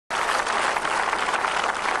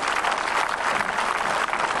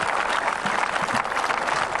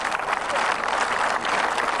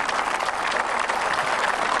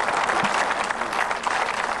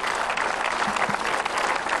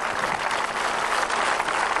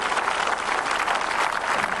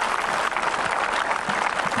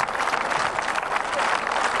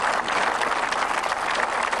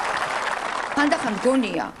ხანდახან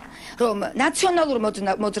გონია რომ ნაციონალურ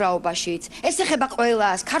მოძრაობაშიც, ეს ეხება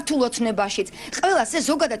ყველას, ქართულ ოცნებაშიც, ყველას ეს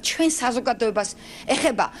ზოგადად ჩვენ საზოგადოებას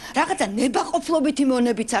ეხება, რაღაცა ნებაყოფლობითი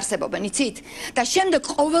მონებიც არსებობენ, იცით? და შემდეგ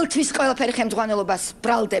ყოველთვის ყველაფერი ხელმძღვანელობას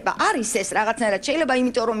ბრალდება. არის ეს რაღაცნაირად, შეიძლება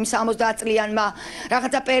იმიტომ რომ 70 წლიანმა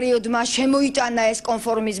რაღაცა პერიოდმა შემოიტანა ეს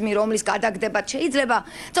კონფორმიზმი, რომლის გადაგდებაც შეიძლება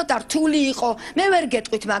ცოტა რთული იყო, მე ვერ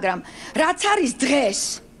გეტყვით, მაგრამ რაც არის დღეს,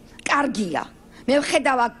 კარგია. მე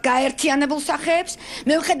ვხედავ გაერთიანებულ სახეებს,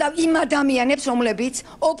 მე ვხედავ იმ ადამიანებს, რომლებიც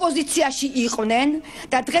ოპოზიციაში იყვნენ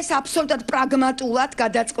და დღეს აბსოლუტურად პრაგმატულად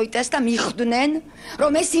გადაწყვიტეს და მიხვდნენ,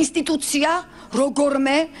 რომ ეს ინსტიტუცია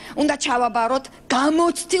როგორმე უნდა ჩავაბაროთ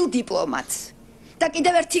გამოცდილ დიპლომატს. და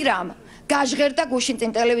კიდევ ერთი რამ, გაჟღერდა გუშინ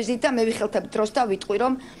წინ ტელევიზიით და მე ვიხელთებ დროს და ვიტყვი,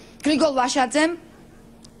 რომ გრიგოლ ვაშაძემ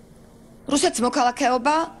რუსეთს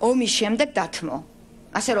მოქალაქეობა ომის შემდეგ დათმო.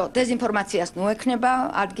 ასე რომ დეზინფორმაციას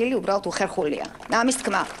ნუექნება, ადგილი უბრალოდ უხერხულია. ამის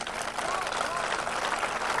თქმა.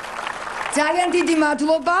 ძალიან დიდი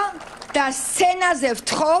მადლობა და სცენაზე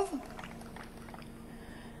ვთხოვ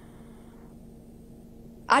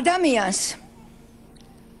ადამიანს,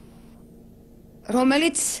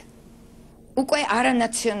 რომელიც უკვე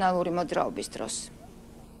არანაციონალური მოძრაობის დროს,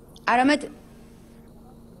 არამედ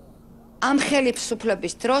ამ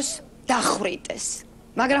ხელისუფლების დროს დახვრიტეს,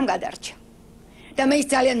 მაგრამ გადარჩა. და მე ის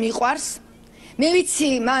ძალიან მიყვარს. მე ვიცი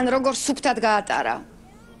მან როგორ სუფთად გაატარა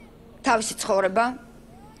თავისი ცხოვრება,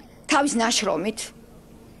 თავის ნაშრომით,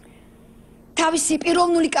 თავისი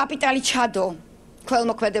პიროვნული კაპიტალი ჩადო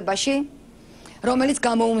ქველმოქმედებაში, რომელიც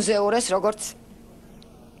გამოუმზეურეს როგორც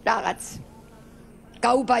რაღაც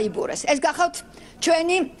გაუბაიბურეს. ეს გახავთ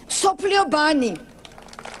ჩვენი სოფლიო ბანი.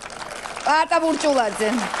 პატა ბურჭულაძე.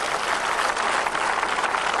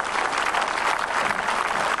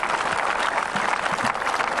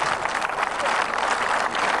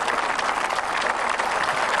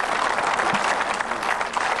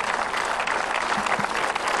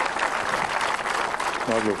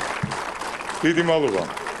 დიდი მადლობა.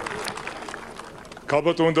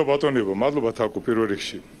 ქალბატონო და ბატონებო, მადლობა თაკო პირველ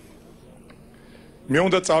რიგში. მე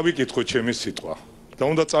უნდა წავიკითხო ჩემი სიტყვა და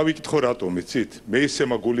უნდა წავიკითხო რატომ, იცით? მე ისე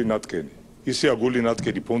მაგული ნატკენი, ისეა გული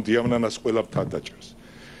ნატკენი ფონდი ამნანას ყველა მთადაჭერს.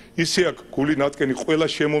 ისეა გული ნატკენი ყველა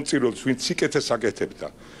შემომწირველს, ვინც სიკეთეს აკეთებდა,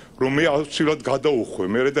 რომ მე აუცილებლად გადაუხვე,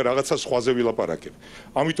 მე და რაღაცა სხვაზე ვილაპარაკებ.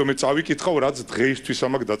 ამიტომ მე წავიკითხავ, რაც დღეისთვის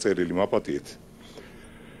ამაკ დაწერილი, მაპატიეთ.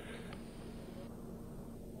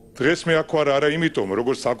 დღეს მე აქ ვარ არა იმიტომ,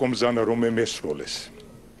 როგორც საკომბზანა რომ მე მესროლეს.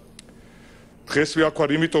 დღეს მე აქ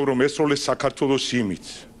ვარ იმიტომ, რომ ესროლეს საქართველოს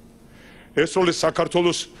იმიჯს. ესროლეს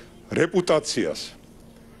საქართველოს რეპუტაციას.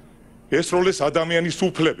 ესროლეს ადამიანის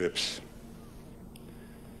უფლებებს.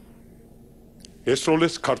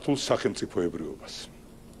 ესროლეს ქართულ სახელმწიფოებრიობას.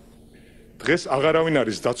 დღეს აღარავინ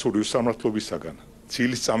არის დაცული უსამართლობისაგან,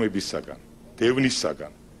 ცილისწამებისაგან,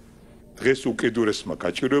 დევნისაგან. დღეს უკიდურესმა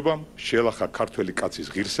გაჭირვებამ შეელახა ქართველი კაცის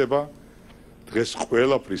ღირსება, დღეს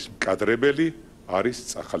ყველაფრის მკადრებელი არის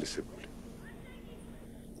წახალისებული.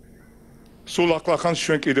 სულ ახლახანს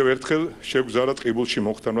ჩვენ კიდევ ერთხელ შეგვზარა ტყიბულში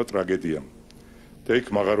მოხდანა ტრაგედიამ და იქ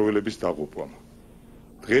მაღაროელების დაღუპვამ.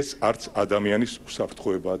 დღეს არც ადამიანის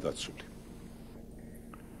უსაფრთხოებაა დაცული.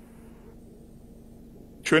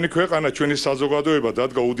 ჩვენი ქვეყანა, ჩვენი საზოგადოება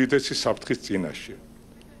დადგა უდიდესი საფრთხის წინაშე.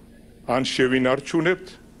 ან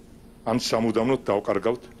შევინარჩუნებთ, ან სამუდამოდ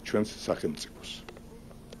დავკარგავთ ჩვენს სახელმწიფოს.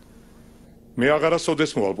 მე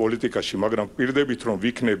აღარასოდეს მოვალ პოლიტიკაში, მაგრამ პირდებით რომ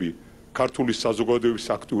ვიქნები ქართული საზოგადოების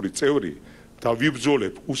აქტიური წევრი და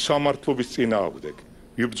ვიბრძოლებ უსამართლობის წინააღმდეგ,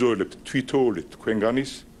 ვიბრძოლებ თვითოული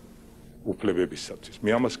თქვენგანის უფლებებისათვის. მე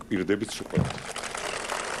ამას პირდებით ვსუხობ.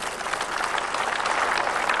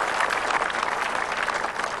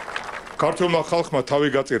 ქართულმა ხალხმა თავი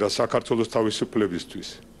გაწერა საქართველოს თავისუფლებისთვის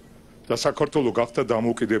და საქართველო გახდა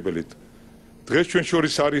დამოუკიდებელი. დღეს ჩვენ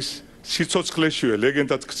შორის არის სიცოცხლეშივე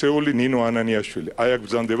ლეგენდად ქცეული ნინო ანანიაშვილი. აი აქ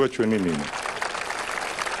ბრძანდება ჩვენი ნინო.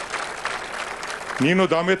 ნინო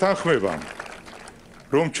დამეთანხმება,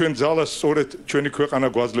 რომ ჩვენ ძალას სწორედ ჩვენი ქვეყანა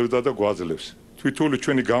გვაძლევდა და გვაძლევს. თვითული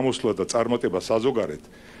ჩვენი გამოსვლა და წარმატება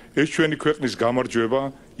საზოგადოებრივ ეს ჩვენი ქვეყნის გამარჯვება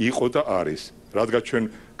იყო და არის, რადგან ჩვენ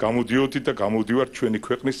გამოდიოდით და გამოდივართ ჩვენი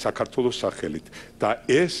ქვეყნის საქართველოს სახელით და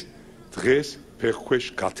ეს დღეს ფეხქვეშ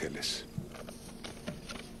გათელეს.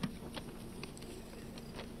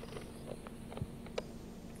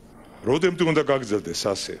 როდემდე უნდა გაგრძელდეს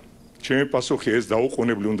ასე? ჩემი პასუხი ეს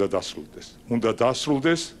დაუყოვნებლივ უნდა დასრულდეს. უნდა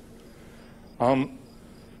დასრულდეს ამ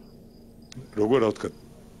როგორ ვთქვათ,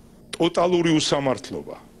 ტოტალური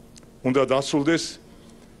უსამართლობა. უნდა დასრულდეს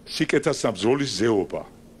სიკეთესა ბრძოლის ზეობა.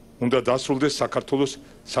 უნდა დასრულდეს საქართველოს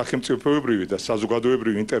სახელმწიფოებრივი და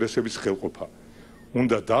საზოგადოებრივი ინტერესების ხელყოფა.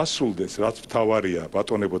 უნდა დასრულდეს, რაც მთავარია,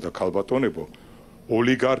 ბატონებო და ქალბატონებო,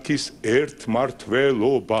 ოლიგარქის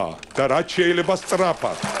ერთმართველობა და რაც შეიძლება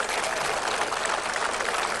სწრაფად.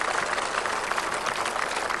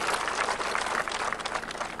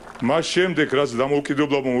 მას შემდეგ, რაც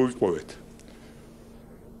დამოუკიდებლობა მოვიპოვეთ,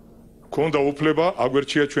 ქონდა უფლება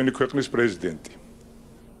აგვერჩია ჩვენი ქვეყნის პრეზიდენტი.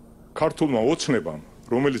 ქართულმა ოცნებამ,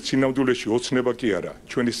 რომელიც სინამდვილეში ოცნება კი არა,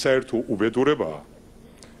 ჩვენი საერთო უბედურებაა,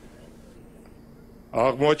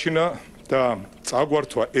 აღმოაჩინა და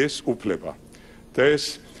წაგვართვა ეს უფლება. და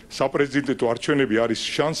ეს საპრეზიდენტო არჩევნები არის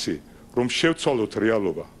შანსი, რომ შევცვალოთ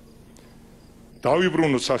რეალობა.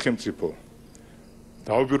 დავიბრუნოთ სახელმწიფო,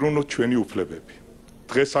 დავიბრუნოთ ჩვენი უფლებები.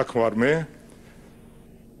 დღეს აქ ვარ მე,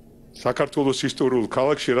 საქართველოს ისტორიულ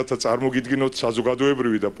ქალაქში, რათა წარმოგიდგინოთ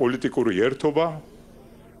საზოგადოებრივი და პოლიტიკური ერთობა,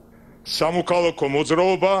 სამოქალაქო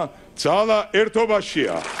მოძრაობა ძალა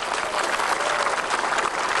ერთობაშია.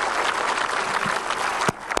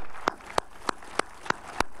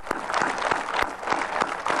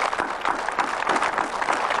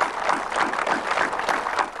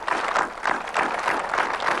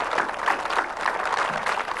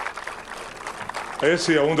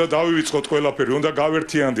 ესეა, უნდა დავივიწყოთ ყველაფერი, უნდა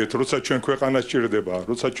გავერთიანდეთ, როცა ჩვენ ქვეყანა სჭირდება,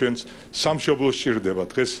 როცა ჩვენ სამშობლო სჭირდება.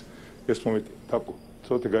 დღეს ეს მომენტი, თაკო,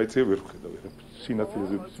 ცოტა გაიწია ვერ ვხედა ვერაფერს.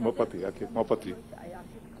 სინათლეზე მოპატი, აქ მოპატი.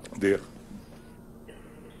 დიახ.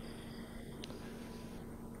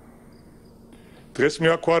 დღეს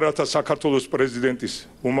მეაქვია, რათა საქართველოს პრეზიდენტის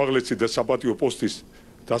უმაღლესი და საპატიო პოსტის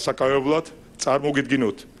დასაკავებლად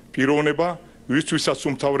წარმოგიდგინოთ პიროვნება, ვისთვისაც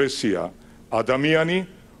უმთავრესია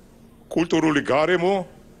ადამიანი, კულტურული გარემო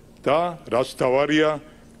და რაც თავარია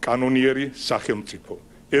კანონიერი სახელმწიფო.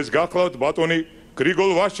 ეს გახლავთ ბატონი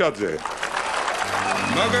გრიგოლ ვაშაძე.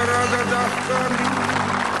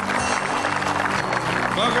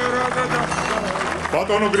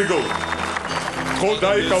 ბატონო გრიგოლ, ხო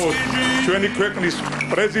დაიკავოთ ჩვენი ქვეყნის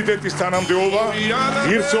პრეზიდენტის თანამდებობა,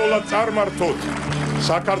 ღირსეულად წარმართოთ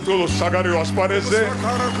საქართველოს საგარეო ასპარეზზე,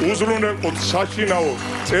 უზრუნველყოთ საშინაო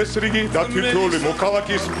წესრიგი და თითოეული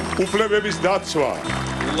მოქალაქის უფლებების დაცვა.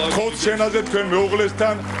 ხოთ სენაზე თქვენ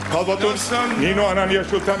მეუღლესთან, ქალბატონ ნინო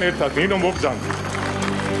ანანიაშვილთან ერთად. ნინო მოგზავნით.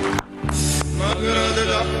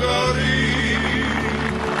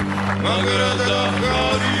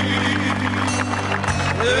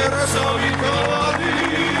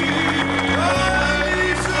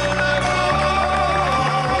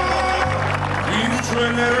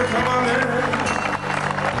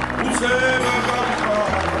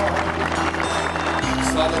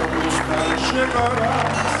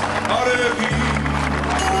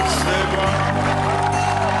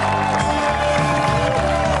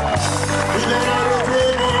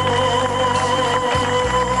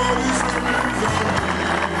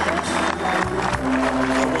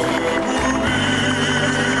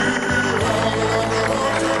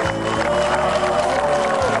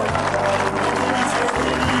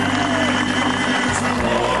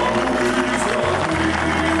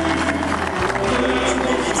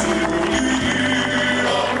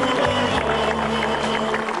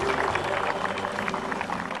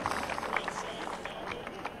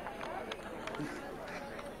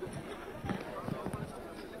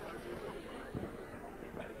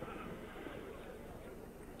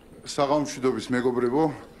 საღამოშვიდობის მეგობრებო,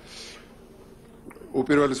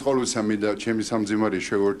 უპირველეს ყოვლისა მინდა ჩემი სამძიმარი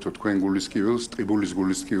შევერთო თქვენ გულისკივილს, ტყიბულის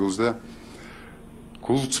გულისკივილს და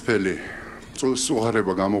გულწრფელი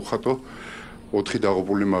წულსუღარება გამოვხატო 4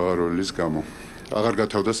 დაღუპული მაღაროელის გამო. აღარ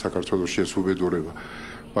გათავდა საქართველოში ეს უბედურება,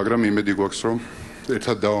 მაგრამ იმედი გვაქვს, რომ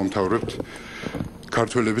ერთად დავამთავრებთ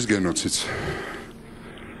ქართველების გენოციდს.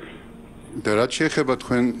 და რაც შეეხება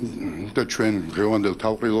თქვენ და ჩვენ დღევანდელ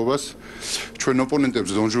თავყრილობას, ჩვენ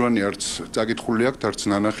ოპონენტებს დონჟუანი არც წაკითხული აქვთ, არც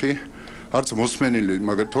ნანახი, არც მოსმენილი,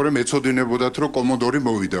 მაგრამ თორემ ეცოდინებოდათ, რომ კომოდორი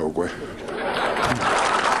მოვიდა უკვე.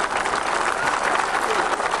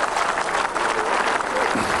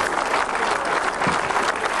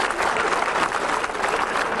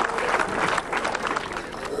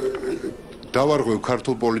 დავარღვევ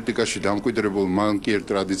ქართულ პოლიტიკაში დამკვიდრებულ მანკიერ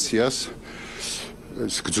ტრადიციას,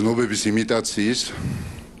 გრძნობების იმიტაციის,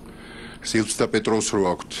 სილვს და პეტროვს რო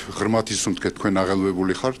აქვთ, ღრმათ ისუნთქეთ თქვენ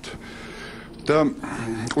აღელვებული ხართ და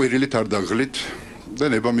ყვირილით არ დაღლით და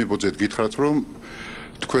ნება მიბოძეთ გითხრათ, რომ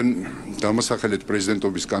თქვენ დამასახელეთ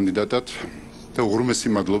პრეზიდენტობის კანდიდატად და უღრმესი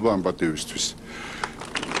მადლობა ამ პატივისთვის.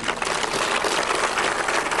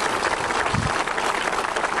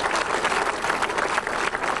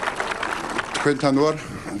 თქვენთან ვარ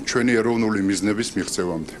ჩვენი ეროვნული მიზნების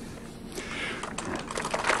მიღწევამდე.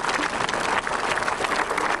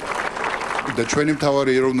 და ჩვენი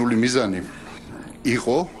მთავარი ეროვნული მიზანი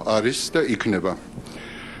იყო, არის და იქნება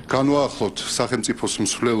განვაახლოთ სახელმწიფოს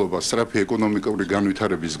მსვლელობა სწრაფი ეკონომიკური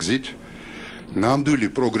განვითარების გზით, ნამდვილი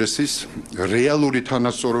პროგრესის, რეალური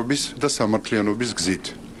თანასწორობის და სამართლიანობის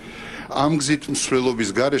გზით. ამ გზით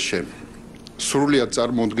მსვლელობის გარეშე სრულიად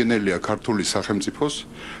წარმოუდგენელია ქართული სახელმწიფოს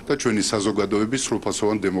და ჩვენი საზოგადოების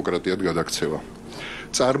სრულფასოვან დემოკრატიად გადაქცევა.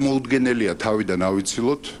 წარმოუდგენელია თავიდან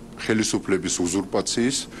ავიცილოთ ხელისუფლების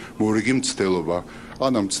უზურპაციის მორიგი მცდელობა,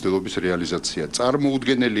 ან ამ მცდელობის რეალიზაცია.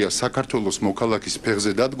 წარმოუდგენელია საქართველოს მოქალაქის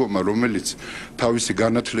ფეხზე დადგომა, რომელიც თავისი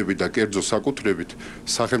განათლებით და კერძო საკუთრებით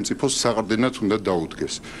სახელმწიფოს საყრდენად უნდა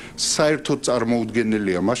დაუდგეს. საერთოდ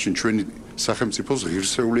წარმოუდგენელია მაშინ ჩვენი სახელმწიფოს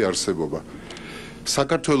ღირსეული არსებობა.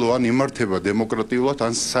 საქართველო ან იმართება დემოკრატიულად,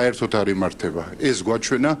 ან საერთოდ არ იმართება. ეს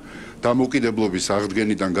გვაჩვენა დამოუკიდებლობის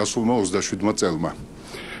აღდგენიდან გასულმა 27 წელმა.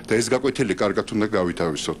 და ეს გაკვეთილი კარგად უნდა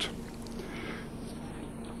გავითავისოთ.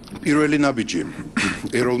 პირველი ნაბიჯი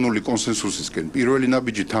ეროვნული კონსენსუსისკენ, პირველი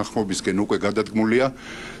ნაბიჯი თანხმობისკენ უკვე გადადგმულია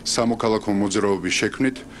სამოქალაქო მოძრაობის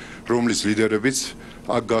შექმნით, რომლის ლიდერებიც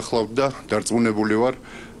აქ გახლავთ და დარწმუნებული ვარ,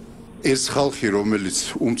 ეს ხალხი, რომელიც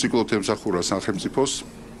უმციკლოდ ემსახურა სახელმწიფოს,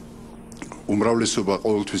 უმრავლესობა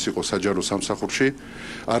ყოველთვის იყო საჯარო სამსახურში,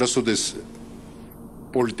 არასოდეს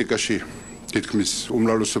პოლიტიკაში თითქმის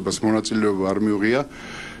უმრავლესობას მონაწილეობა არ მიუღია,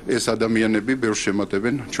 ეს ადამიანები ბევრს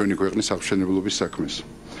შემატებენ ჩვენი ქვეყნის აღმშენებლობის საქმეს.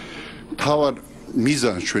 თავარ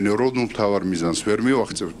მიზანს, ჩვენ ეროვნულ თავარ მიზანს ვერ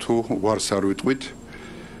მივაღწევთ თუ ვარს არ ვიტყვით.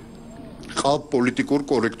 ყალბ პოლიტიკურ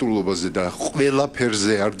კორექტულობაზე და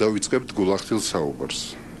ყველაფერზე არ დავიწყებთ გულახდილ საუბარს.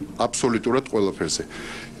 აბსოლუტურად ყველაფერზე.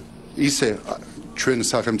 ისე ჩვენ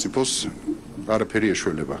სახელმწიფოს არაფერი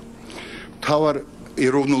ეშველება. თავარ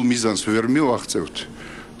ეროვნულ მიზანს ვერ მივაღწევთ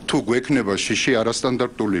თუ გვექნება შიში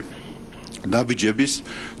არასტანდარტული ნაბიჯების,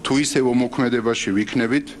 თუ ისევ მოქმედებაში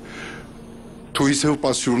ვიქნებით, თუ ისევ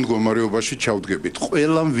პასიურ მდგომარეობაში ჩავდგებით.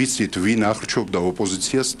 ყველამ ვიცით, ვინ ახრჩობდა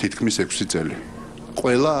ოპოზიციას თითქმის 6 წელი.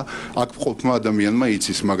 ყველა აქ ყოფმა ადამიანმა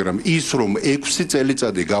იცის, მაგრამ ის რომ 6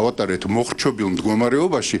 წელიწადი გავატარეთ მოხრჩობილ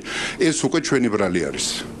მდგომარეობაში, ეს უკვე ჩვენი ბრალი არის.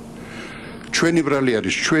 ჩვენი ბრალი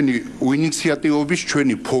არის, ჩვენი ინიციატივების,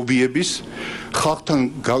 ჩვენი ფობიების, ხალხთან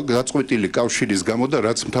გაწყვეტილი კავშირის გამო და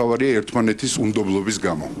რაც მთავარია ერთმანეთის უნდობლობის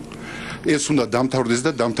გამო. ეს უნდა დამთავრდეს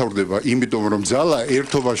და დამთავრდება, იმიტომ რომ ძალა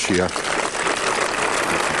ერთობაშია.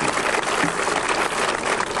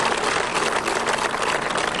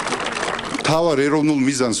 თავარ ეროვნულ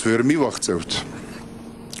მიზანს ვერ მივაღწევთ,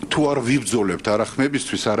 თუ არ ვიბრძოლებთ არა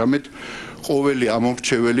ხმებისთვის, არამედ ყოველი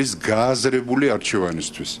ამომრჩეველის გააზრებული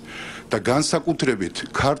არჩევანისთვის და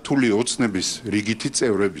განსაკუთრებით ქართული ოცნების რიგითი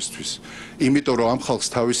წევრებისთვის. იმიტომ რომ ამ ხალხს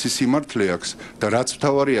თავისი სიმართლე აქვს და რაც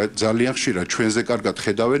მთავარია, ძალიან ხშირად ჩვენზე კარგად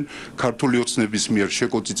ხედავენ ქართული ოცნების მიერ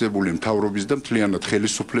შეკოწიწებული მთავრობის და მთლიანად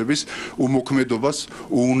ხელისუფლების უმოქმედობას,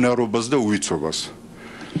 უუნარობას და უვიცობას.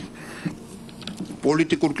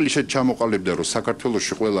 პოლიტიკურ კლიშედ ჩამოყალიბდა, რომ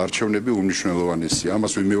საქართველოში ყველა არჩევნები უმნიშვნელოვანესია.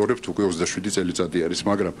 ამას ვიმეორებთ უკვე 27 წელიწადი არის,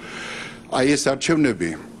 მაგრამ აი ეს არჩევნები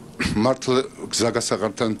მართლა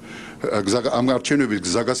ამ არჩევნების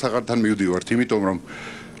გზაგასაღართან მივდივართ, იმიტომ რომ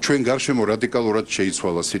ჩვენ გარშემო რადიკალურად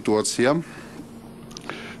შეიცვალა სიტუაცია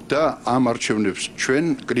და ამ არჩევნებს ჩვენ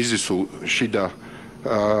კრიზისულ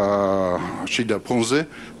შიდა ფონზე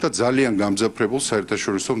და ძალიან გამძაფრებულ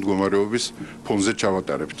საერთაშორისო მდგომარეობის ფონზე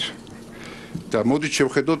ჩავატარებთ. და მოდით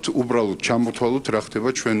შევხედოთ უბრალოდ ჩამოთვალოთ რა ხდება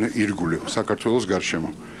ჩვენ ირგვლივ საქართველოს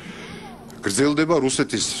გარშემო. გრძელდება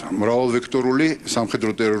რუსეთის მრავალვექტორული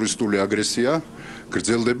სამხედრო ტერორისტული აგრესია,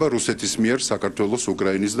 გრძელდება რუსეთის მიერ საქართველოს,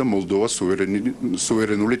 უკრაინის და მოლდოვას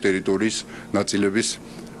სუვერენული ტერიტორიის ნაწილების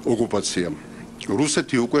ოკუპაცია.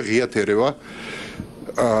 რუსეთი უკვე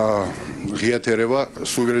ღიათერება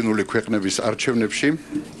სუვერენული ქვეყნების არჩევნებში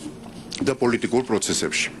და პოლიტიკურ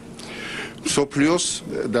პროცესებში. სოფლიოს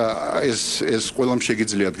და ეს ყველამ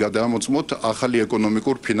შეგიძლიათ გადაამოწმოთ ახალი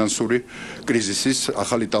ეკონომიკურ ფინანსური კრიზისის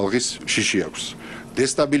ახალი ტალღის შიში აქვს.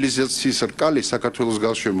 დესტაბილიზაციის რკალი საქართველოს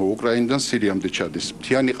გარშემო უკრაინიდან სირიამდე ჩადის.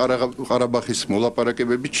 მთიანი ყარაბაღის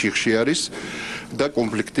მოლაპარაკებები ჩიხში არის და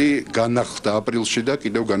კონფლიქტი განახლდა აპრილში და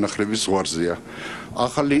კიდევ განახლების ზღვარზეა.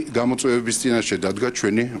 ახალი გამოწვევების წინაშე დადგა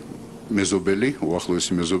ჩვენი მეზობელი,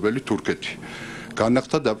 უახლოესი მეზობელი თურქეთი.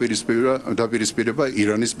 განახლდა დაპირისპირება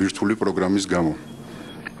ირანის ბირთვული პროგრამის გამო.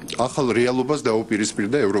 ახალ რეალობას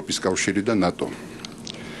დაუპირისპირდა ევროპის კავშირი და ნატო.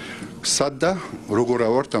 სად და როგორ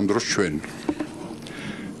ავართ ამ დროს ჩვენ?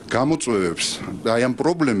 გამოწვევებს და აი ამ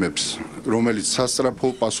პრობლემებს, რომელიც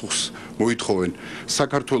სასწრაფო პასუხს მოითხოვენ,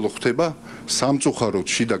 საქართველოს ხდება სამწუხაროდ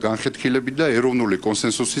შიდა განხეთქილებით და ეროვნული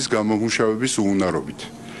კონსენსუსის გამომუშავების უუნარობით.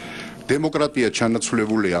 დემოკრატია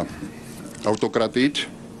ჩანაცვლებულია ავტოკრატიით,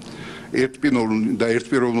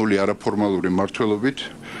 ერთპიროვნული არაფორმალური მმართველობით,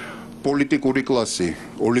 პოლიტიკური კლასი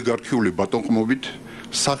ოლიგარქიული ბატონყმობით,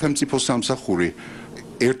 სახელმწიფო სამსახური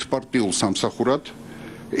ერთპარტიულ სამსახურად,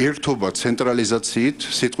 ერთობა ცენტრალიზაციით,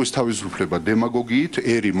 სიტყვის თავისუფლება დემაგოგიით,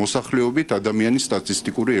 ერი მოსახლეობით, ადამიანის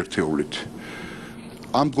სტატისტიკური ერთეულით.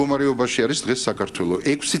 ამ მდგომარეობაში არის დღეს საქართველო.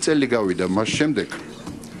 6 წელი გავიდა მას შემდეგ,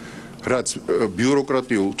 რაც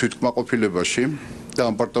ბიუროკრატიულ თვითკმაყოფილებაში და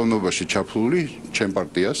ამ პარტავნობაში ჩაფლული ჩემ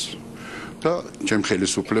პარტიას და ჩემ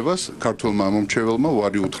ხელისუფლებას ქართულმა მომრჩეველმა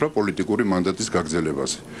უარი უთხრა პოლიტიკური მანდატის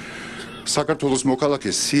გაგრძელებაზე. საქართველოს მოქალაქე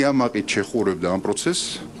სიამაყით შეჰყურებდა ამ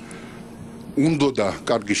პროცესს, უნდოდა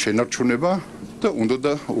კარგი შენარჩუნება და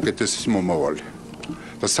უნდოდა უკეთესი მომავალი.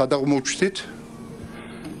 და სადაღმოჩნდით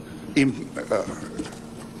იმ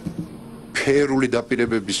ფერული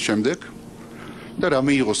დაპირებების შემდეგ და რა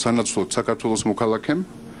მიიღო სანაცვლოდ საქართველოს მოქალაქემ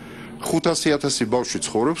 500,000 ბავშვი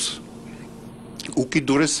ცხოვრობს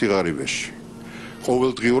უკიდურეს სიღარიბეში.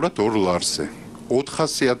 ყოველდღიურად 2 ლარზე.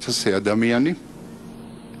 400,000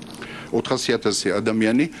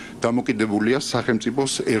 ადამიანი დამოკიდებულია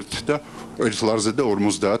სახელმწიფოს 1 ლარზე და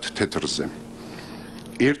 50 თეთრზე.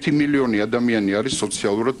 1 მილიონი ადამიანი არის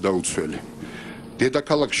სოციალურად დაუცველი.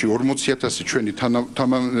 დედაქალაქში 40,000 ჩვენი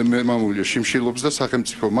თანამემამული შიმშილობს და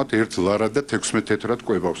სახელმწიფო მათ 1 ლარა და 16 თეთრად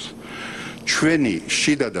კვებავს. ჩვენი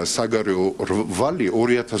შიდა და საგარეო ვალი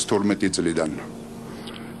 2012 წლიდან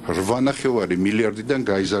 8,5 მილიარდიდან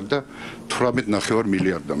გაიზარდა 18,5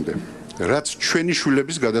 მილიარდამდე. რაც ჩვენი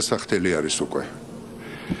შვილების გადასახდელი არის უკვე.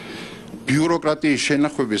 ბიუროკრატიის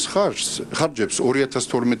შენახვების ხარჯებს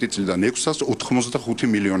 2012 წლიდან 685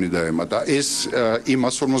 მილიონი დაემატა. ეს იმ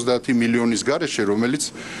 150 მილიონის გარეშე, რომელიც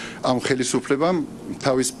ამ ხელისუფლებამ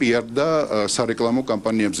თავის პიარ და სარეკლამო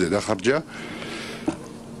კამპანიებზე დახარჯა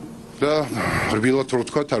და რბილად რო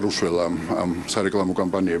თქვა არ უშველა ამ სარეკლამო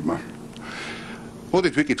კამპანიებმა.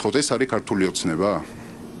 მოდით ვიკითხოთ, ეს არის ქართული ოცნება?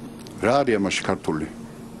 რა არის ამაში ქართული?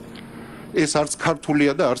 ეს არც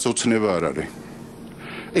ქართულია და არც ოცნება არ არის.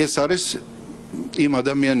 ეს არის იმ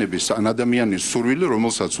ადამიანის სურვილი,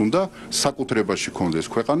 რომელსაც უნდა საკუთრებაში კონდეს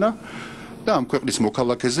ქვეყანა და ამ ქვეყნის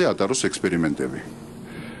მოქალაქეზე ატაროს ექსპერიმენტები.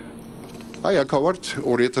 აი აქ ვართ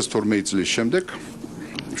 2012 წლის შემდეგ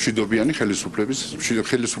მშვიდობიანი ხელისუფლების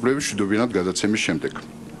მშვიდობიანად გადაცემის შემდეგ.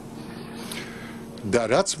 და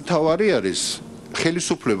რაც მთავარი არის,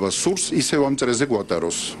 ხელისუფლება სურს ისევ ამ წრეზე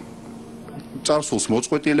გვატაროს. წარსულს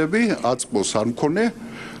მოწყვეტილები, აწმოს არ მქონე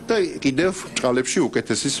და კიდევ ჭყალებში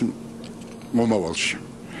უკეთესის მომავალში.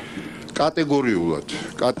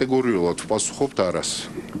 კატეგორიულად ვპასუხობთ არას.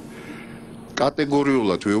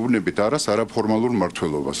 კატეგორიულად ვეუბნებით არას არაფორმალურ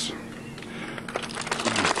მმართველობას.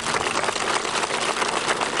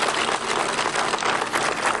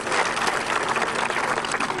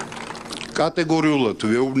 კატეგორიულად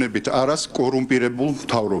ვეუბნებით არას კორუმპირებულ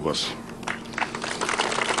მთავრობას.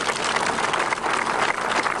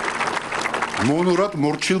 მონურად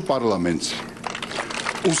მორჩილ პარლამენტს.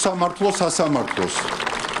 უსამართლოს ასამართლოს.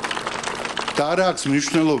 და არ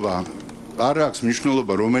აქვს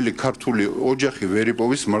მნიშვნელობა რომელი ქართული ოჯახი ვერ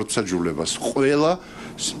იპოვის მართლმსაჯულებას. ყველა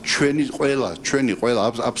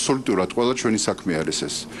აბსოლუტურად ყველა ჩვენი საქმე არის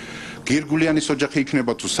ეს. გირგულიანის ოჯახი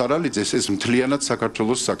იქნება თუ სარალიძეს, ეს მთლიანად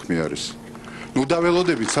საქართველოს საქმე არის. ნუ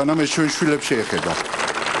დაველოდებით, სანამ ეს ჩვენ შვილებს შეეხება.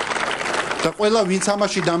 და ყველა ვინც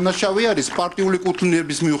ამაში დამნაშავე არის პარტიული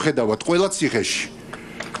კუთვნილების მიუხედავად, ყველა ციხეში.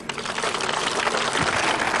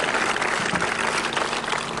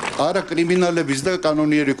 არა კრიმინალების და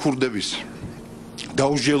კანონიერი ქურდების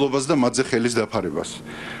დაუსჯელობას და მათზე ხელის დაფარებას.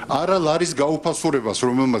 არა ლარის გაუფასურებას,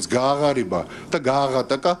 რომელმაც გააღარიბა და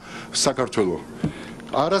გააღატაკა საქართველო.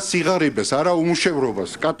 არა სიღარიბეს, არა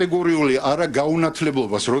უმუშევრობას, კატეგორიული არა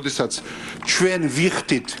გაუნათლებლობას, როდესაც ჩვენ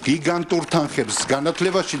ვიხდით გიგანტურ თანხებს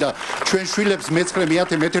განათლებაში და ჩვენ შვილებს მე-9,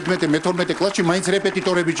 მე-10, მე-11, მე-12 კლასში მაინც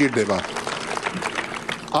რეპეტიტორები ჭირდება.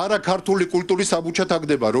 არა ქართული კულტურის აბუჩა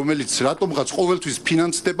თაგდება, რომელიც რატომღაც ყოველთვის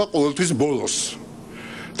ფინანსდება ყოველთვის ბოლოს.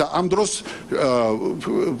 და ამ დროს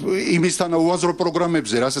იმისთანა უაზრო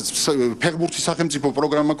პროგრამებზე, რასაც ფეხბურთის სახელმწიფო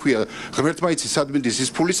პროგრამა ქვია, ღმერთმაიცის ადმინდის ის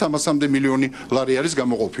ფული 300 მილიონი ლარი არის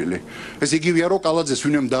გამოყოფილი. ეს იგივეა, რომ კალაძეს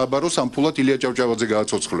ვინმე დააბაროს ამ ფულად ილია ჭავჭავაძე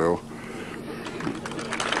გააცოცხლეო.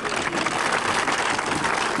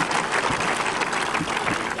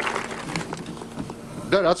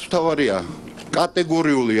 და რაც მთავარია,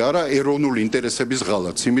 კატეგორიული არა ეროვნული ინტერესების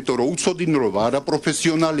ღალატს, იმიტომ რომ უცოდინრობა,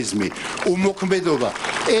 არაპროფესიონალიზმი, უმოქმედობა,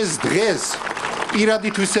 ეს დღეს პირადი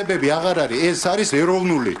თვისებები აღარ არის, ეს არის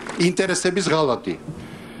ეროვნული ინტერესების ღალატი.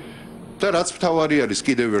 და რაც მთავარი არის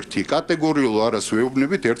კიდევ ერთი, კატეგორიულ არას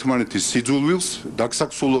ვეუბნებით ერთმანეთის სიძულვილს,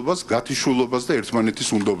 დაგსაქსულობას, გათიშულობას და ერთმანეთის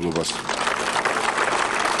უნდობლობას.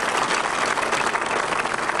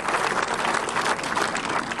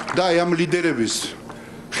 და ამ ლიდერების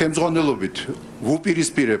ხელმძღვანელობით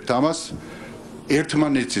ვუპირისპირებთ ამას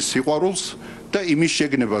ერთმანეთის სიყვარულს და იმის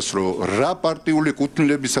შეგნებას, რომ რა პარტიული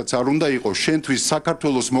კუთვნილებისაც არ უნდა იყოს, შენთვის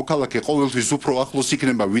საქართველოს მოქალაქე ყოველთვის უფრო ახლოს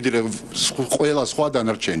იქნება, ვიდრე ყველა სხვა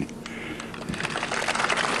დანარჩენი.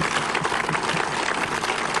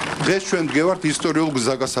 დღეს ჩვენ დგევართ ისტორიულ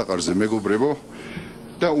გზაგასაყარზე, მეგობრებო,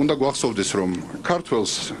 და უნდა გვახსოვდეს, რომ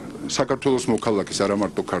საქართველოს მოქალაქეს, არა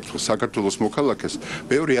მარტო ქართველს, საქართველოს მოქალაქეს,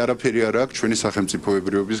 ბევრი არაფერი არ აქვს ჩვენი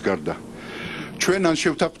სახელმწიფოებრიობის გარდა. ჩვენ ან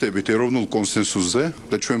შევთანხმდებით ეროვნულ კონსენსუსზე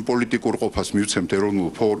და ჩვენ პოლიტიკურ ყოფას მივცემთ ეროვნულ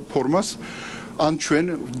ფორმას, ან ჩვენ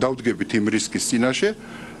დავდგებით იმ რისკის წინაშე,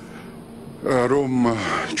 რომ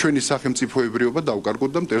ჩვენი სახელმწიფოებრიობა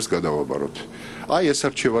დავკარგოთ და მტერს გადავაბაროთ. აი ეს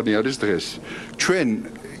არჩევანი არის დღეს. ჩვენ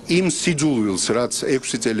იმ სიძულვილს, რაც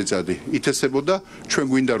 6 წელიწადი ითესებოდა, ჩვენ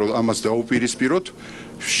გვინდა რომ ამას დაუპირისპიროთ,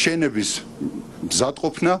 შენების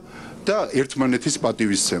მზადყოფნა და ერთმანეთის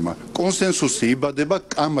პატივისცემა. კონსენსუსი იბადება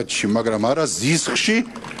კამათში, მაგრამ არა ზისხში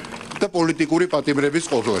და პოლიტიკური პატიმრების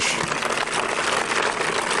ყოფაში.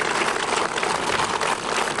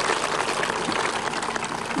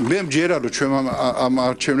 მე მჯერა რომ ჩვენ ამ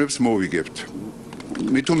არჩევნებს მოვიგებთ.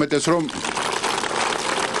 მით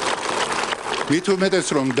უმეტეს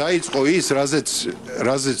რომ დაიწყო ის,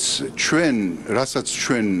 რასაც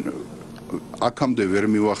ჩვენ აქამდე ვერ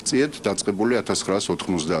მივაღწიეთ, დაწყებული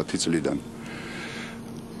 1990 წლიდან.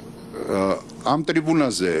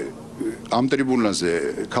 ამ ტრიბუნაზე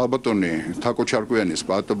ქალბატონი თაკო ჩარკვიანის,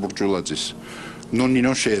 პაატა ბურჭულაძის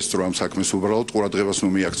ნინო შეესწრო ამ საქმეს, უბრალოდ ყურადღებას ნუ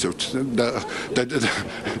მიაქცევთ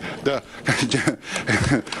და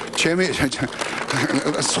ჩემი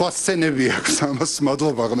სხვა სცენები აქვს ამას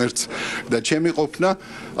მადლობა ღმერთს და ჩემი ყოფნა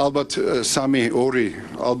ალბათ 3-2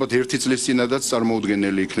 ალბათ 1 წლის წინადაც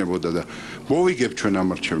წარმოუდგენელი იქნებოდა და მოვიგებთ ჩვენ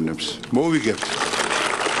ამ არჩევნებს, მოვიგებთ.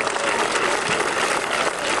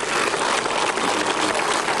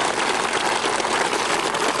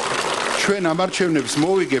 ჩვენ ამ არჩევნებს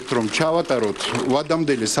მოვიგებთ, რომ ჩავატაროთ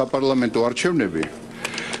ვადამდელი საპარლამენტო არჩევნები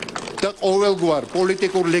და ყოველგვარ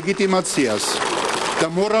პოლიტიკურ ლეგიტიმაციას და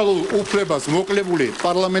მორალურ უფლებას მოკლებული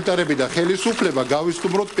პარლამენტარები და ხელისუფლება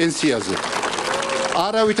გავისტუმროთ პენსიაზე.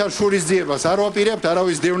 არავითარ შურისძიებას არ ვაპირებთ,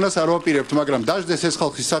 არავის დევნას არ ვაპირებთ, მაგრამ დაждდეს ეს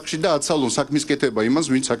ხალხი საკში და აცალონ საქმის კეთება იმას,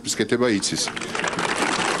 ვინც საქმის კეთება იცის.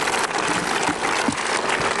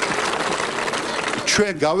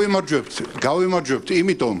 ჩვენ გავიმარჯვებთ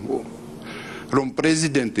იმიტომ, რომ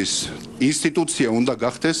პრეზიდენტის ინსტიტუცია უნდა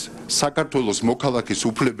გახდეს საქართველოს მოქალაქის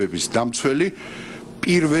უფლებების დამცველი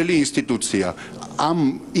პირველი ინსტიტუცია. ამ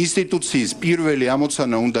ინსტიტუციის პირველი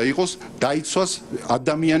ამოცანა უნდა იყოს დაიცვას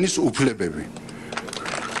ადამიანის უფლებები.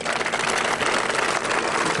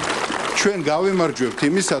 ჩვენ გავიმარჯვებთ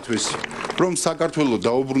იმისათვის, რომ საქართველო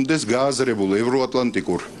დაუბრუნდეს გააზრებულ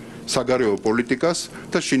ევროატლანტიკურ საგარეო პოლიტიკას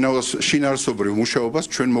და შინაარსობრივ მუშაობას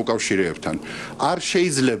ჩვენ მოკავშირეებთან. არ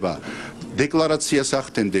შეიძლება დეკლარაციას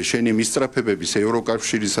ახდენდე შენი მისწრაფებების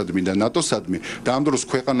ევროკავშირისადმი და ნატოსადმი და ამ დროს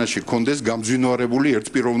ქვეყანაში გქონდეს გამძვინვარებული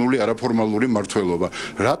ერთპიროვნული არაფორმალური მმართველობა.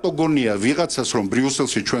 რატო გონია ვიღაცას რომ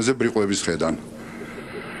ბრიუსელში ჩვენზე ბრიყვების ხედან?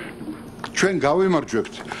 ჩვენ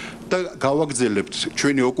გავიმარჯვებთ და გავაგრძელებთ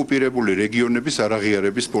ჩვენი ოკუპირებული რეგიონების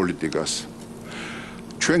არაღიარების პოლიტიკას.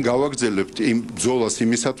 ჩვენ გავაგრძელებთ იმ ბრძოლას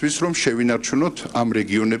იმისათვის, რომ შევინარჩუნოთ ამ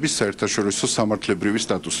რეგიონების საერთაშორისო სამართლებრივი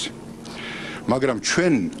სტატუსი. მაგრამ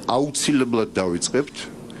ჩვენ აუცილებლად დავიწყებთ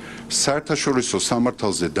საერთაშორისო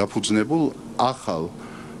სამართალზე დაფუძნებულ ახალ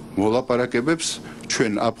მოლაპარაკებებს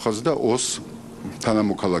ჩვენ აფხაზ და ოს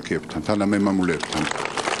თანამოქალაქეებთან, თანამემამულეებთან.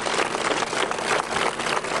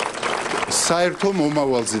 საერთო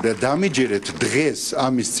მომავალზე და დამიჯერეთ დღეს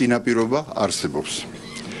ამის წინაპირობა არსებობს.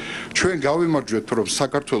 ჩვენ გავიმარჯვებთ, რომ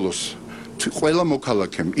საქართველოს ყველა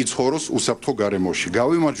მოქალაქემ იცხოვროს უსაფრთხო გარემოში.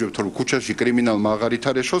 გავიმარჯვებთ, რომ ქუჩაში კრიმინალმა აღარ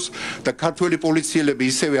ითარეშოს და ქართველი პოლიციელები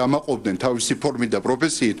ისევე ამაყობდნენ თავისი ფორმით და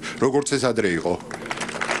პროფესიით, როგორც ეს ადრე იყო.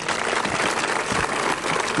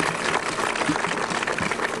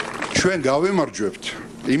 ჩვენ გავიმარჯვებთ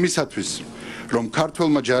იმისათვის, რომ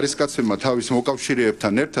ქართველმა ჯარისკაცებმა თავის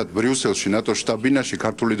მოკავშირეებთან ერთად ბრიუსელში ნატოს შტაბ-ბინაში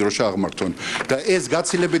ქართული დროშა აღმართონ და ეს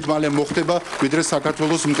გაცილებით მალე მოხდება, ვიდრე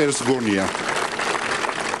საქართველოს მტერს გონია.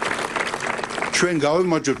 ჩვენ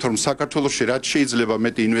გავიმარჯვებთ, რომ საქართველოში რაც შეიძლება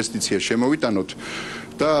მეტი ინვესტიცია შემოვიტანოთ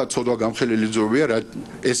და ცოდვა გამხელილი ძობია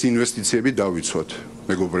ეს ინვესტიციები დავიცვათ.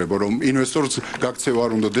 მეგობრებო, რომ ინვესტორს გაქცევა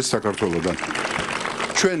არ უნდადეს საქართველოდან.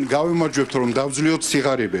 ჩვენ გავიმარჯვებთ, რომ დავძლიოთ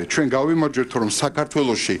სიღარიბე, ჩვენ გავიმარჯვებთ, რომ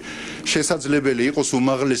საქართველოში შესაძლებელი იყოს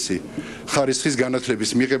უმაღლესი ხარისხის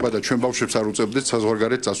განათლების მიღება და ჩვენ ბავშვებს არ უწევდეთ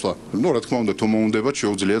საზღვარგარეთ წასვლა. ნუ რა თქმა უნდა, თუ მოუნდებათ,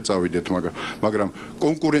 შეუძლიათ წავიდეთ, მაგრამ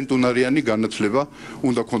კონკურენტუნარიანი განათლება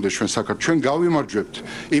უნდა გქონდეს ჩვენ საქართველოს. ჩვენ გავიმარჯვებთ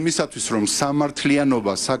იმისათვის, რომ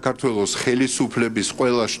სამართლიანობა საქართველოს ხელისუფლების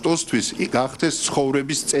ყველა შტოსთვის გახდეს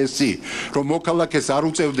ცხოვრების წესი, რომ მოქალაქეს არ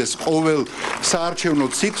უწევდეს ყოველ საარჩევნო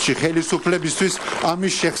ციკლში ხელისუფლებისთვის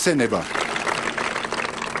ამის შეხსენება.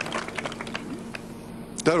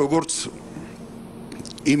 და როგორც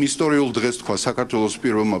იმ ისტორიულ დღეს თქვა საქართველოს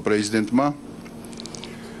პირველმა პრეზიდენტმა,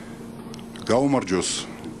 გაუმარჯოს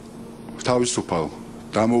თავისუფალ,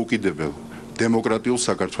 დამოუკიდებელ, დემოკრატიულ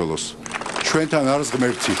საქართველოს. ჩვენთან არის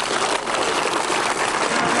ღმერთი.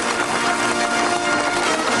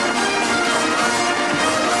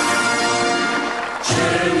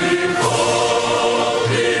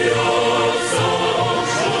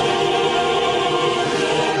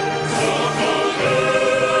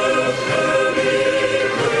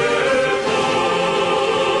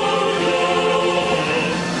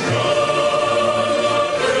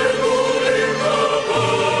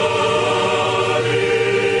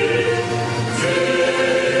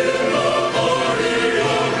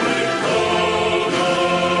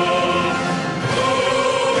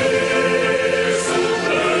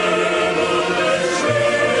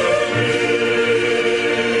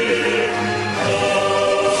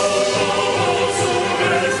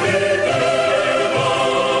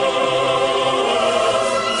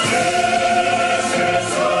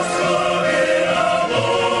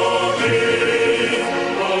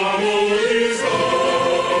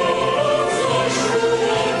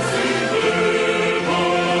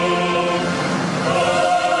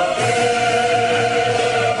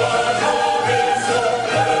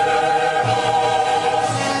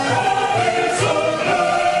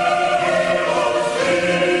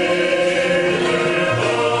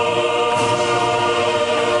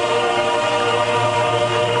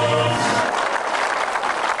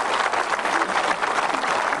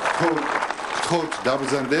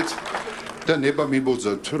 დაბრძანდეთ და ნება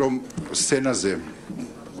მიბოძოთ, რომ სცენაზე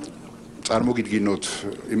წარმოგიდგინოთ,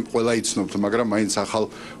 ყველა იცნობთ, მაგრამ მაინც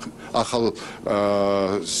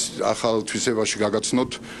ახალ თვისებაში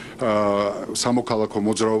გაგაცნოთ სამოქალაქო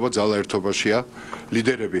მოძრაობა ძალა ერთობაშია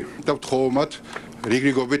ლიდერები და ვთხოვობთ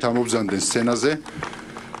რიგრიგობით ამობრძანდნენ სცენაზე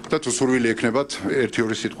და თუ სურვილი ექნებათ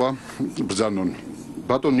 1-2 სიტყვა ბრძანონ.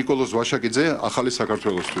 ბატონ ნიკოლოზ ვაშაკიძე, ახალი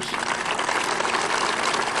საქართველოსთვის.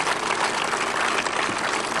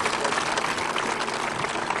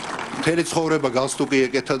 მთელი ცხოვრება გალსტუკი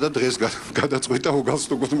ეკეთა და დღეს გადაწყვიტა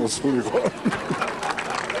უგალსტუკოდ მოსულიყო.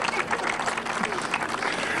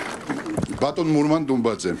 ბატონ მურმან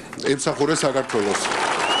დუმბაძე, ემსახურე საქართველოს.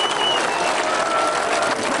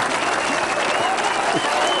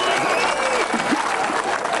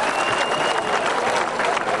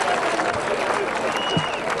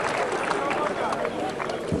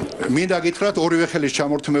 მინდა გითხრათ, ორივე ხელის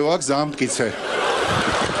ჩამორთმევა აქვს ზამთკიცე.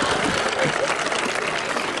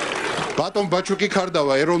 ბატონ ბაჩუკი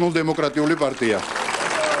ქარდავა, ეროვნულ-დემოკრატიული პარტია.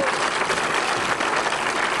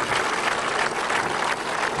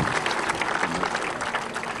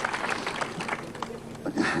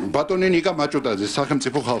 ბატონი ნიკა მაჭუტაძე,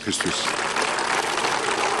 სახელმწიფო ხალხისთვის.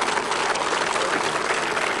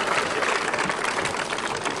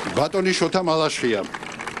 ბატონი შოთა მალაშხია,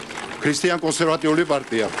 ქრისტიან-კონსერვატიული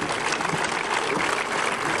პარტია.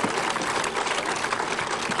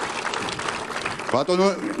 ბატონო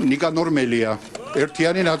ნიკანორ მელია,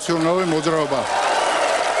 ერთიანი ნაციონალური მოძრაობა.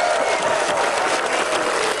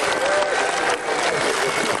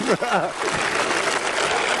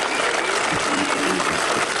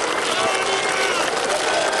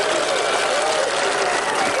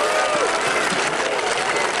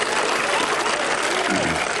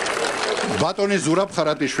 ბატონი ზურაბ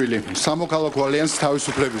ხარატიშვილი, სამოქალაქო ალიანსის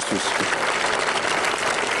თავისუფლებისთვის.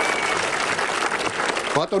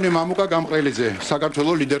 ბატონი მამუკა გამყრელიძე,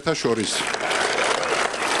 საქართველოს ლიდერთა შორის.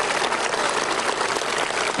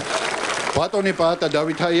 ბატონი პაატა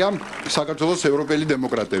დავითაია, საქართველოს ევროპელი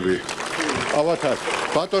დემოკრატები. ავათარ.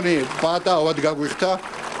 ბატონი პაატა ავად გაგვიხდა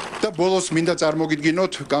და ბოლოს მინდა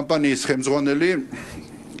წარმოგიდგინოთ კამპანიის ხელმძღვანელი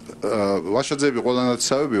ვაშაძეები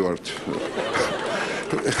ყველანაცავები ვართ.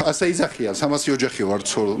 ასე იზახიან, 300 ოჯახი ვართ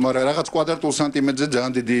სულ, მაგრამ რაღაც კვადრატულ სანტიმეტრზე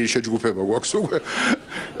ძალიან დიდი შეჯგუფება გვაქვს უკვე.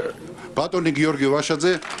 ბატონი გიორგი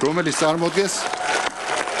ვაშაძე, რომელიც წარმოადგენს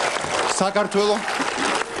საქართველოს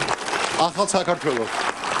ახალ საქართველოს.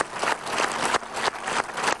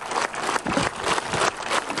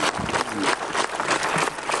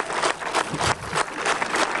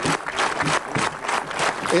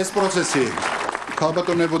 ეს პროცესი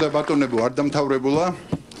ქალბატონებო და ბატონებო არ დამთავრებულა.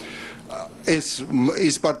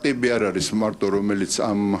 ეს პარტიები არ არის მარტო რომელიც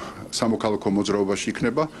ამ სამოქალაქო მოძრაობაში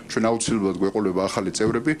იქნება, ჩვენ აუცილებლად გვეყოლება ახალი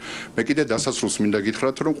წევრები. მე კიდე დასასრულს მინდა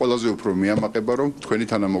გითხრათ, რომ ყველაზე უფრო მიამაყება, რომ თქვენი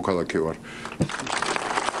თანამოქალაქე ვარ.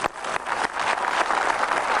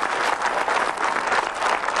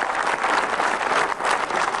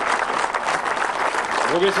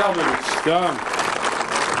 მოგესალმებით და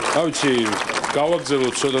ავიცი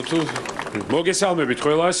გავაგზავნოთ ცოტა თუ მოგესალმებით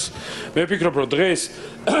ყველას. მე ვფიქრობ, რომ დღეს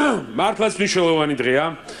მართლაც მნიშვნელოვანი დღეა,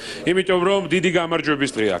 იმიტომ რომ დიდი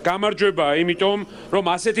გამარჯვების დღეა. გამარჯვებაა იმიტომ, რომ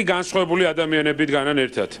ასეთი განსხვავებული ადამიანები დგანან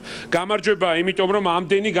ერთად. გამარჯვებაა იმიტომ, რომ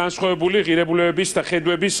ამდენი განსხვავებული ღირებულებების და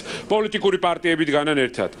ხედვების პოლიტიკური პარტიები დგანან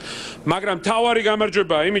ერთად. მაგრამ მთავარი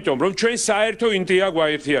გამარჯვებაა იმიტომ, რომ ჩვენ საერთო ინტია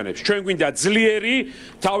გვაერთიანებს. ჩვენ გვინდა ძლიერი,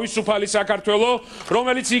 თავისუფალი საქართველო,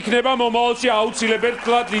 რომელიც იქნება მომავალში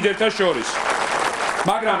აუცილებლად ლიდერთა შორის.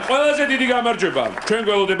 მაგრამ ყველაზე დიდი გამარჯვება ჩვენ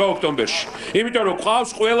გველოდება ოქტომბერში. იმიტომ რომ ყავს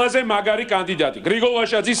ყველაზე მაგარი კანდიდატი, გრიგოლ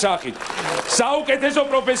ვაშაძის სახით. საუკეთესო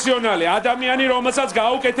პროფესიონალი, ადამიანი, რომელსაც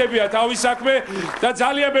გაუკეთებია თავის საქმე და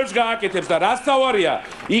ძალიან ბევრს გააკეთებს და რაც თავარია,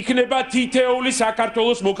 იქნება თითეული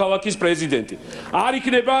საქართველოს მოქალაქის პრეზიდენტი. არ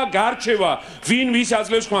იქნება გარჩევა, ვინ ვის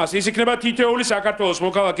აძლევს ხმას, ის იქნება თითეული საქართველოს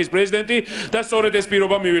მოქალაქის პრეზიდენტი და სწორედ ეს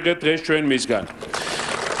პირობა მივიღეთ დღეს ჩვენ მისგან.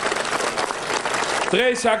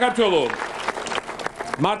 დღეს საქართველო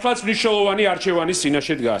მართლაც მნიშვნელოვანი არჩევანის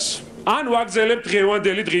წინაშე დგას. ან ვაგზელებთ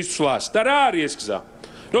ღირვანდელი დღის ცვლას და რა არის ეს გზა?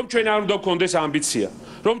 რომ ჩვენ არ უნდა გქონდეს ამბიცია,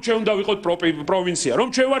 რომ ჩვენ უნდა ვიყოთ პროვინცია, რომ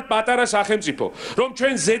ჩვენ ვართ პატარა სახელმწიფო, რომ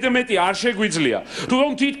ჩვენ ზედმეტი არ შეგვიძლია, რომ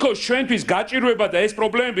თითქოს ჩვენთვის გაჭირვება და ეს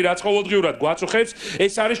პრობლემები რაც ყოველდღიურად გვაწუხებს,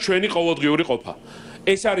 ეს არის ჩვენი ყოველდღიური ყოფა.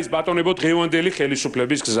 ეს არის ბატონებო დღევანდელი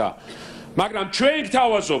ხელისუფლების გზა. მაგრამ ჩვენ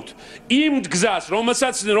გთავაზობთ იმ გზას,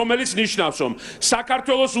 რომელიც ნიშნავს, რომ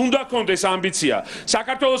საქართველოს უნდა გქონდეს ამბიცია.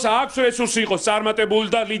 საქართველოს აქვს რესურსი იყოს წარმატებული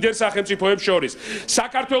და ლიდერ სახელმწიფოებს შორის.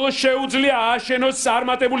 საქართველოს შეუძლია ააშენოს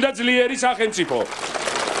წარმატებული და ძლიერი სახელმწიფო.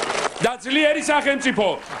 და ძლიერი სახელმწიფო,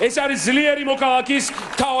 ეს არის ძლიერი მოქალაქის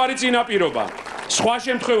მთავარი წინაპირობა. სხვა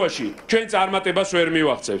შემთხვევაში ჩვენ წარმატებას ვერ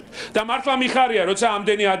მივაღწევთ და მართლა მიხარია, როცა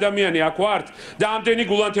ამდენი ადამიანი აქ ვართ და ამდენი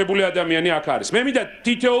გულანთებული ადამიანი აქ არის. მე მინდა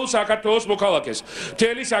თითოეულ საქართველოს მოქალაქეს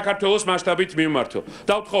მთელი საქართველოს მასშტაბით მივმართო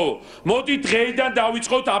და ვთხოვო, მოდი დღეიდან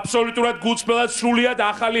დავიწყოთ აბსოლუტურად გულწრფელად სრულიად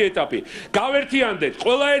ახალი ეტაპი. გავერთიანდეთ,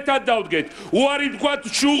 ყველა ერთად დავდგეთ, უარი ვთქვათ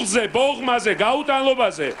შუღზე, ბოღმაზე,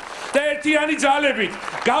 გაუტანლობაზე და ერთიანი ძალებით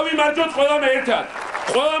გავიმარჯვოთ ყველამ ერთად.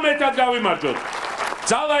 ყველამ ერთად გავიმარჯვოთ.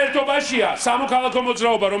 ძალა ერთობაშია სამოქალაქო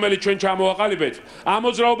მოძრაობა, რომელიც ჩვენ ჩამოვაყალიბეთ. ამ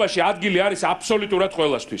მოძრაობაში ადგილი არის აბსოლუტურად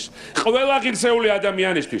ყველასთვის. ყველა ღირსეული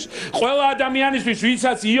ადამიანისთვის, ყველა ადამიანისთვის,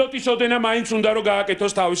 ვისაც იოტის ოდენა მაინც უნდა რომ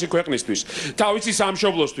გააკეთოს თავისი ქვეყნისთვის, თავისი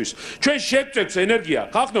სამშობლოსთვის. ჩვენ შევწევთ ენერგია,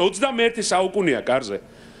 ხალხო 21 საუკუნეა კარზე.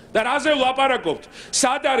 და რაზე ვლაპარაკობთ?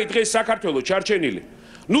 სად არის დღეს საქართველოს ჩარჩენილი?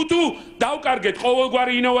 ნუ თუ დავკარგეთ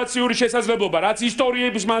ყოველგვარი ინოვაციური შესაძლებლობა, რაც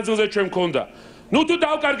ისტორიების მანძილზე ჩვენ მქონდა. ნუ თუ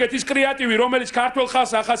დავკარგეთ ის კრეატივი, რომელიც ქართულ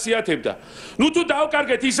ხალხს ახასიათებდა. ნუ თუ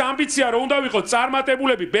დავკარგეთ ის ამბიცია, რომ უნდა ვიყოთ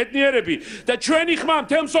წარმატებულები, ბედნიერები და ჩვენი ხმა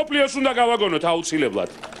მთელ მსოფლიოს უნდა გავაგონოთ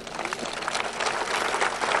აუცილებლად.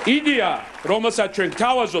 იდეა, რომელსაც ჩვენ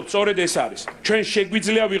გთავაზობთ, სწორედ ეს არის. ჩვენ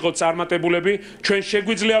შეგვიძლია ვიყოთ წარმატებულები, ჩვენ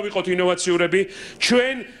შეგვიძლია ვიყოთ ინოვაციურები,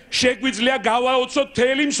 ჩვენ შეგვიძლია გავაოცოთ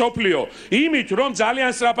მთელი მსოფლიო. იმით, რომ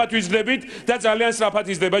ძალიან სწრაფად ვიზრდებით და ძალიან სწრაფად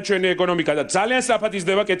იზრდება ჩვენი ეკონომიკა და ძალიან სწრაფად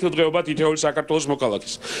იზრდება კეთილდღეობა თითოეულ საქართველოს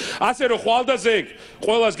მოქალაქეს. ასე რომ ხვალდაზე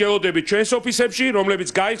ყველას გელოდებით ჩვენს ოფისებში, რომლებიც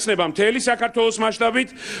გაიხსნება მთელი საქართველოს მასშტაბით,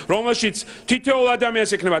 რომელშიც თითოეულ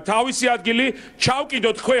ადამიანს ექნება თავისი ადგილი,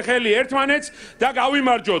 ჩავკიდოთ ხელი ერთმანეთს და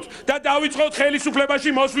გავიმარჯვოთ და დავიწყოთ ხელისუფლებაში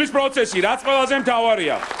მოსვლის პროცესი, რაც ყველაზე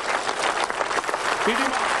მთავარია.